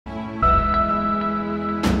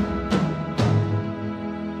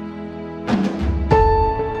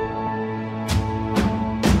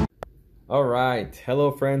All right, hello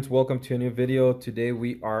friends, welcome to a new video. Today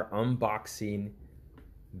we are unboxing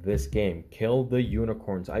this game, Kill the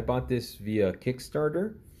Unicorns. I bought this via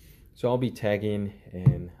Kickstarter, so I'll be tagging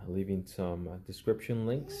and leaving some description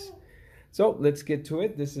links. So let's get to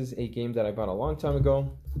it. This is a game that I bought a long time ago.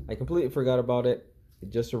 I completely forgot about it.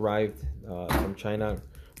 It just arrived from China.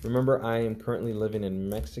 Remember, I am currently living in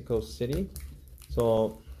Mexico City,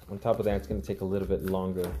 so on top of that, it's going to take a little bit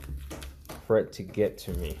longer for it to get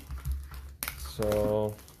to me.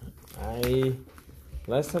 So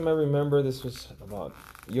last time I remember, this was about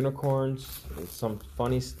unicorns, some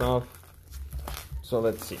funny stuff. So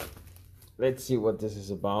let's see what this is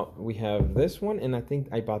about. We have this one, and I think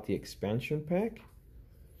I bought the expansion pack.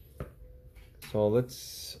 So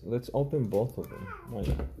let's open both of them. Why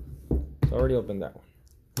not? So I already opened that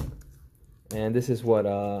one. And this is what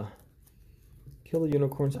Kill the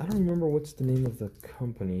Unicorns. I don't remember what's the name of the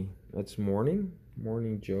company. That's Morning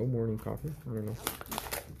Joe, Morning Coffee. I don't know.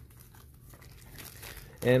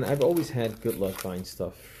 And I've always had good luck buying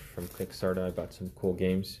stuff from Kickstarter. I bought some cool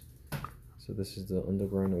games. So this is the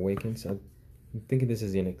Underground Awakens. I'm thinking this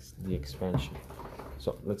is the expansion.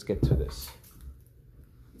 So let's get to this.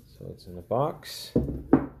 So it's in a box.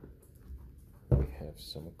 We have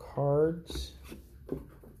some cards.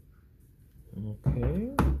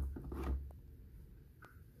 Okay.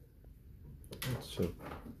 It's a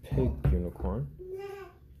pig unicorn.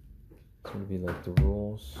 It's gonna be like the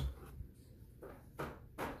rules.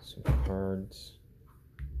 Some cards.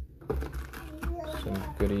 Some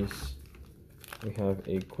goodies. We have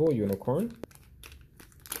a cool unicorn.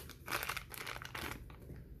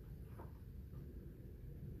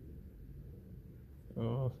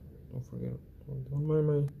 Oh, don't forget. Don't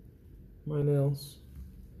mind my nails.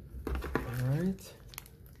 Alright.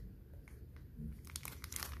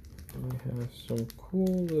 We have some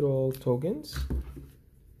cool little tokens.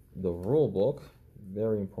 The rule book,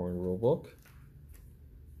 very important rule book.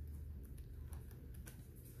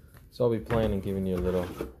 So I'll be playing and giving you a little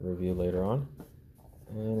review later on.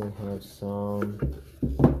 And we have some,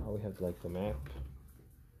 we have like the map.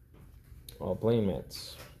 Oh, playing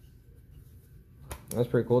mats. That's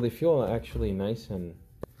pretty cool. They feel actually nice and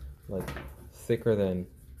like thicker than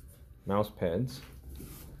mouse pads.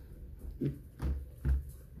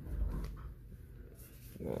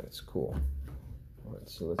 That's cool. Alright,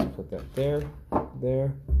 so let's put that there.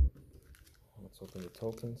 Let's open the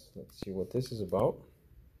tokens. Let's see what this is about.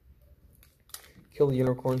 Kill the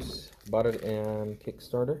Unicorns. Bought it on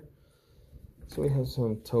Kickstarter. So we have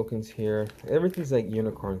some tokens here. Everything's like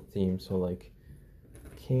unicorn themed, so like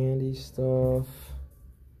candy stuff.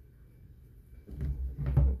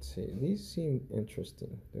 Let's see. These seem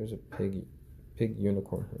interesting. There's a pig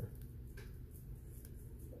unicorn here.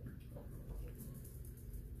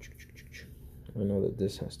 I know that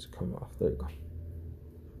this has to come off. There you go.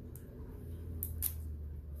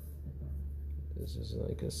 This is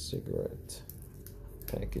like a cigarette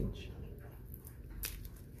package.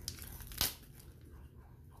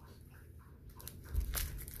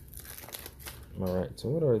 Alright, so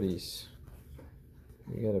what are these?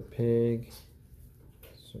 We got a pig,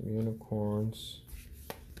 some unicorns,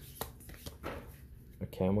 a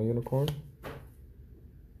camel unicorn,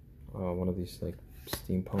 one of these like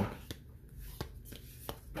steampunk.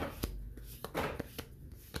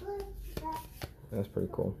 That's pretty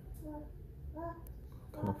cool.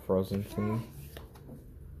 Kind of frozen thing.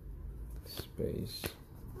 Space.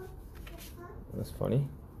 That's funny.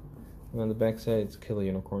 And on the back side, it's Kill the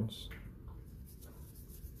Unicorns.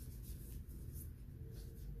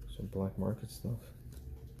 Some black market stuff.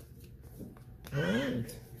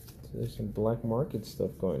 Alright. So there's some black market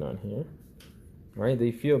stuff going on here. Alright,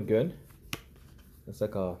 they feel good. It's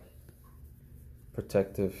like a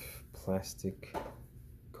protective plastic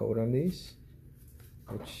coat on these,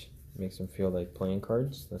 which makes them feel like playing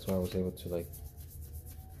cards. That's why I was able to like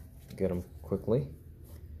get them quickly.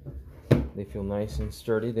 They feel nice and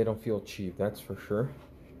sturdy. They don't feel cheap, that's for sure.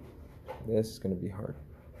 This is gonna be hard.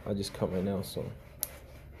 I just cut my nails, so.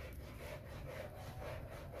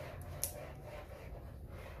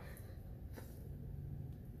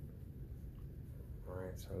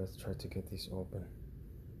 Alright, so let's try to get these open.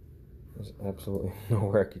 There's absolutely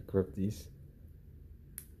nowhere I could grip these.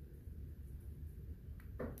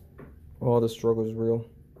 Oh, the struggle is real.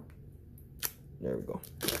 There we go.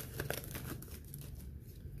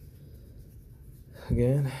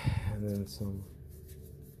 Again, and then some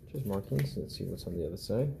just markings. Let's see what's on the other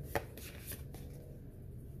side.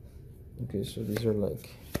 Okay, so these are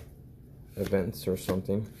like events or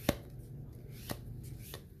something.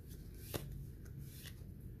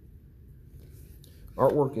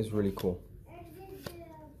 Artwork is really cool.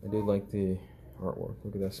 I do like the artwork.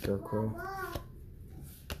 Look at that scarecrow.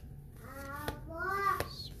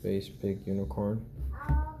 Space pig unicorn.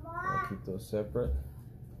 I'll keep those separate.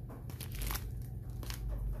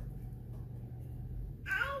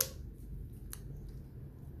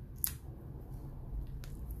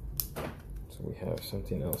 So we have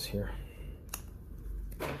something else here.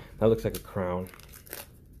 That looks like a crown.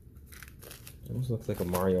 It almost looks like a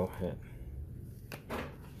Mario hat.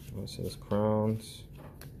 It says crowns.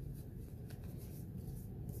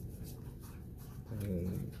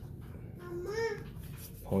 And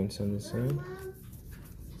points on the side.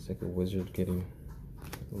 It's like a wizard getting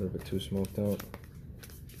a little bit too smoked out.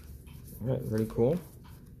 Alright, very cool.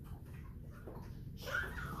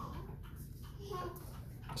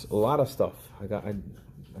 It's a lot of stuff. I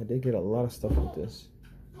did get a lot of stuff with this.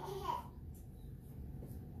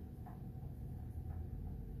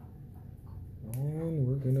 And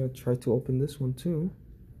we're gonna try to open this one too.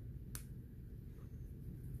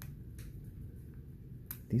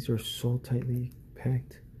 These are so tightly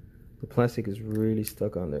packed. The plastic is really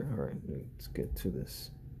stuck on there. All right, let's get to this.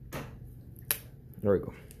 There we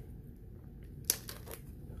go.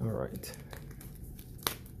 All right.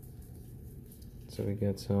 So we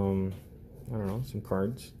got some, I don't know, some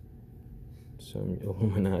cards. Some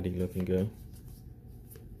Illuminati looking good.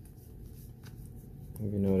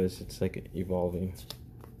 If you notice, it's like evolving.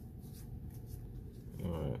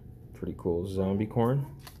 All right, pretty cool. Zombie corn.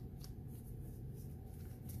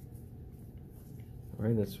 All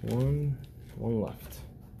right, that's one left.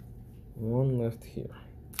 One left here.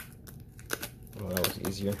 Oh, that was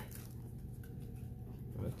easier.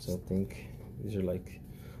 All right, so I think these are like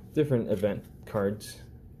different event cards.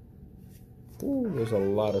 Ooh, there's a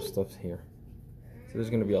lot of stuff here. So there's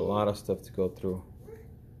gonna be a lot of stuff to go through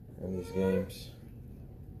in these games.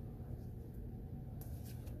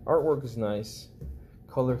 Artwork is nice.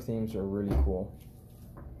 Color themes are really cool.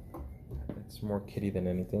 It's more kitty than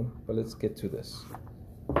anything, but let's get to this.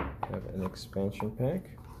 We have an expansion pack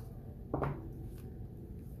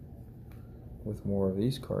with more of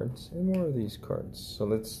these cards and more of these cards. So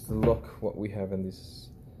let's look what we have in this,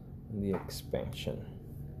 in the expansion.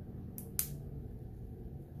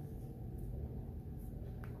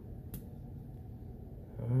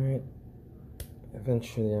 All right.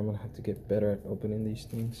 Eventually, I'm gonna have to get better at opening these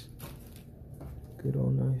things. Good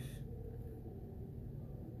old knife.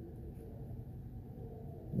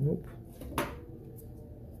 Nope.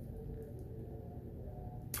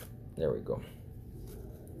 There we go.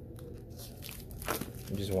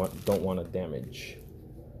 I just don't want to damage.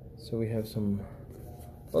 So we have some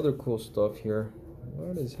other cool stuff here.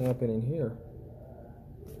 What is happening here?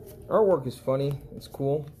 Artwork is funny. It's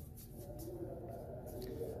cool.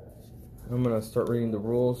 I'm gonna start reading the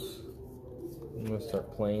rules. I'm gonna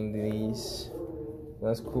start playing these.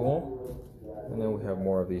 That's cool. And then we have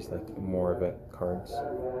more of these, like more event cards.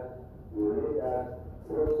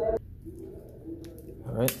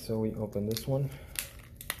 Alright, so we open this one.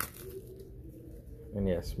 And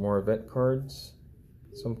yes, more event cards.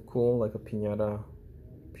 Some cool, like a piñata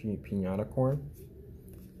corn.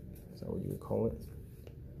 Is that what you would call it?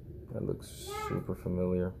 That looks super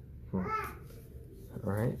familiar.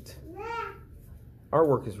 Alright.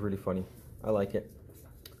 Artwork is really funny. I like it.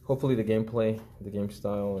 Hopefully the gameplay, the game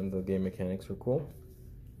style, and the game mechanics are cool.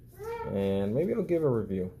 And maybe I'll give a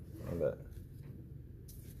review on that.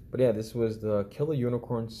 But yeah, this was the Kill the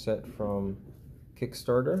Unicorn set from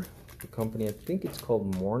Kickstarter. The company, I think it's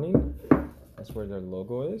called Morning. That's where their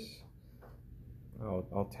logo is.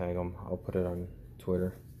 I'll tag them. I'll put it on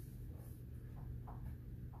Twitter.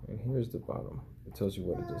 And here's the bottom. It tells you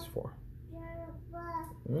what it is for.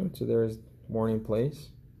 Alright, so there's Morning Place.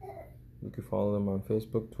 You can follow them on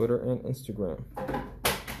Facebook, Twitter, and Instagram.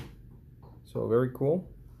 So very cool.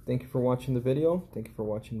 Thank you for watching the video. Thank you for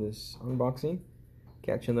watching this unboxing.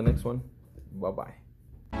 Catch you in the next one. Bye-bye.